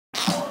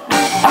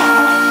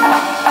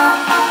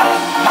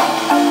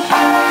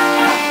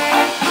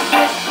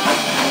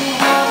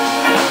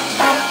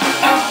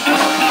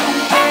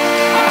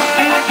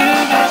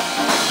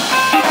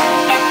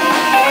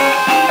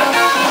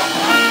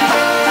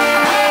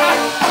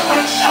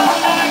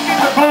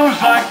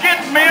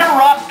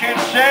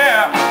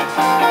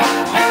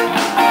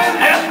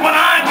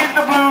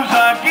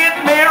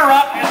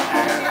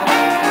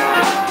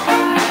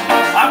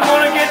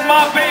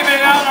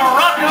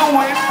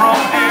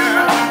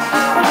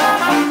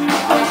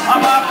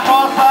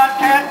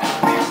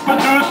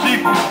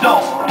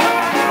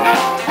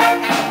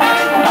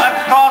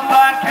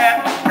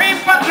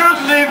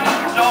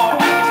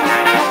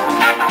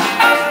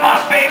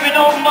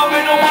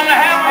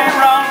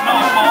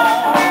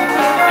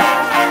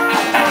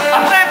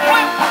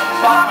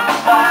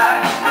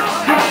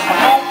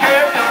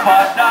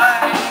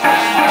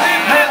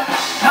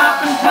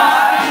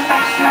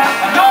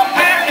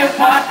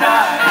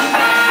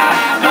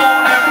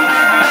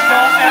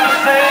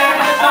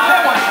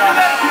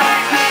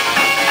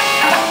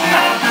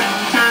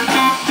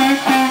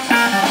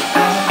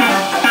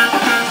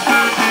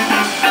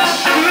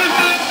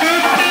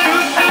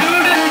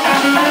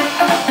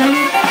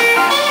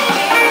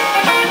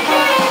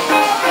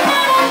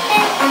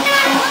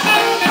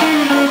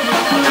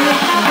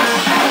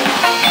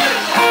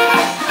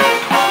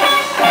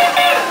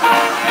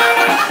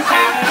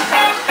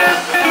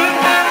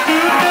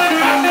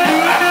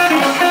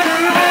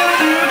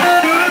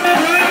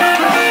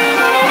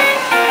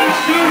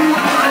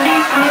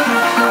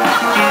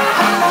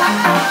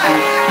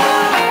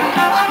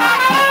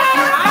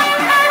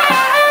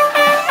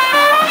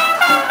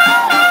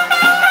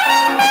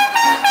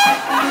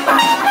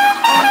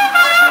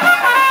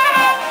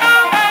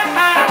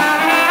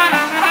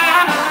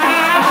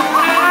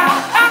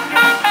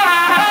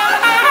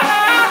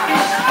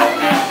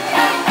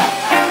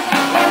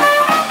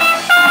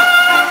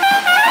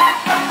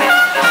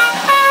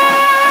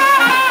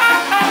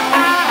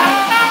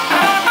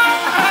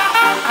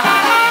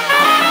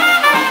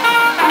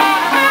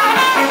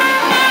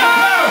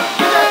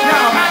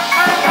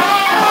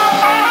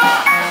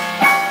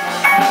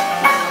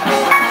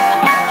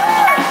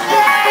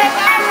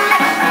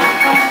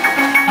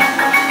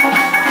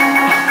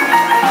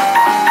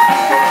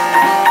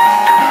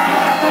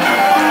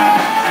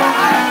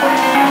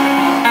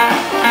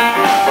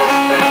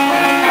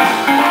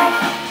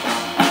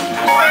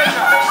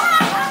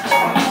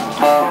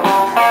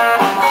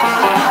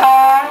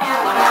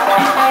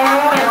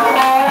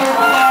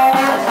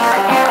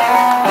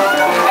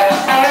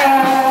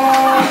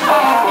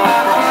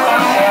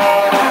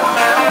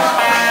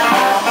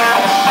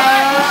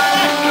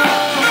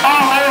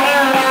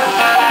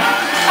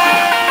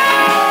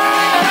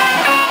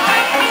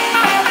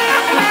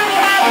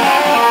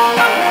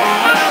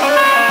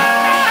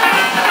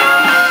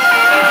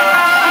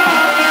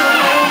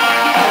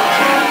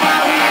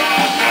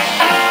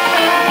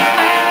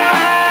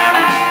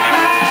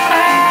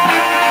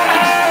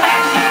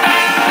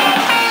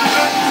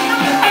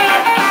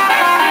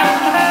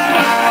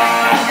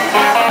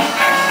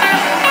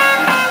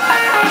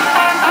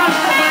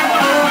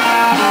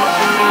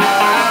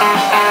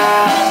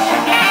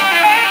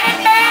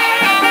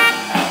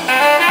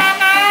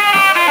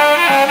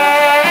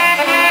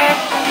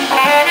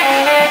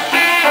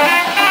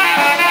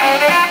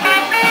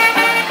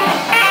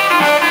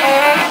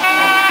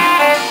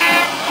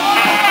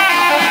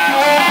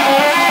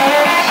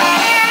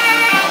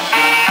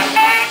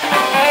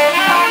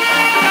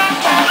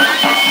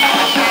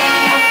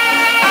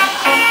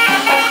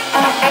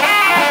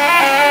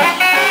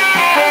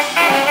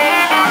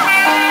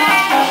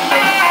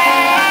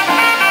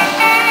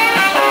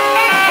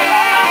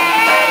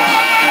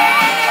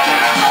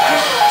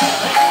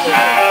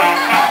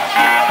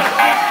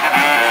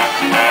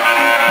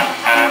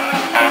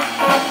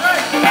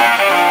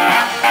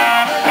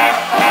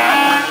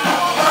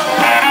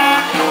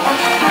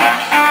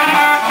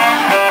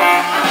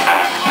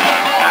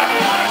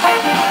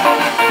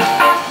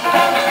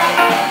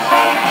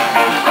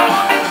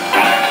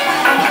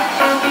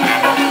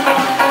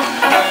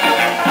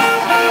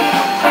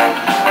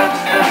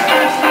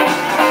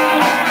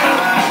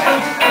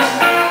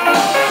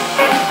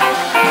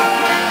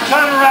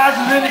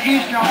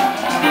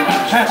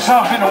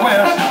off in the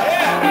west.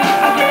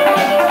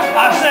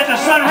 I said the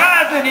sun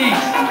rising east,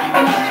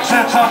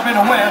 sets up in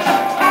the west.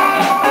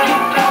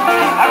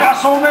 I got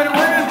so many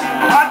women,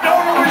 I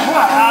don't know which one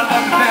I love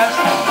the best.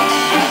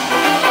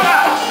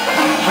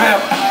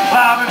 Well,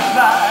 fly and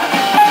fly,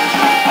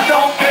 I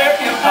don't care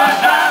if I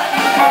die.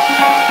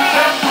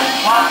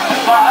 Fly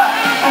and fly,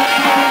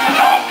 I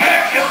don't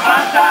care if I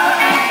die.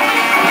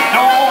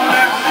 Don't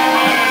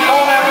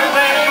ever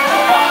think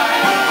about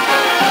it.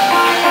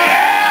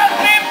 Yeah,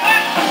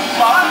 people,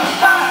 fly and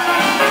fly,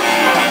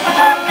 I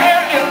don't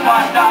care if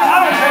I die. I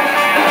don't care.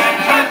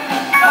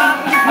 Fly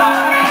and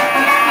fly,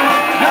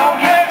 don't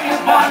care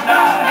if I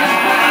die.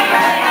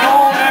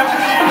 Don't ever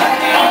think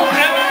about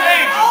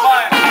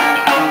it.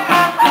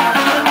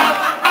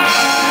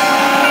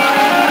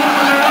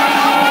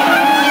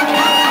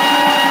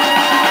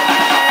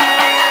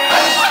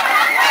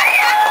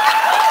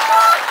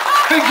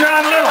 Big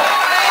John Little.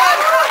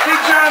 Big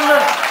John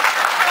Little.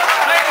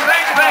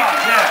 Thank you.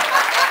 Yeah.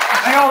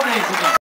 Sing all these again.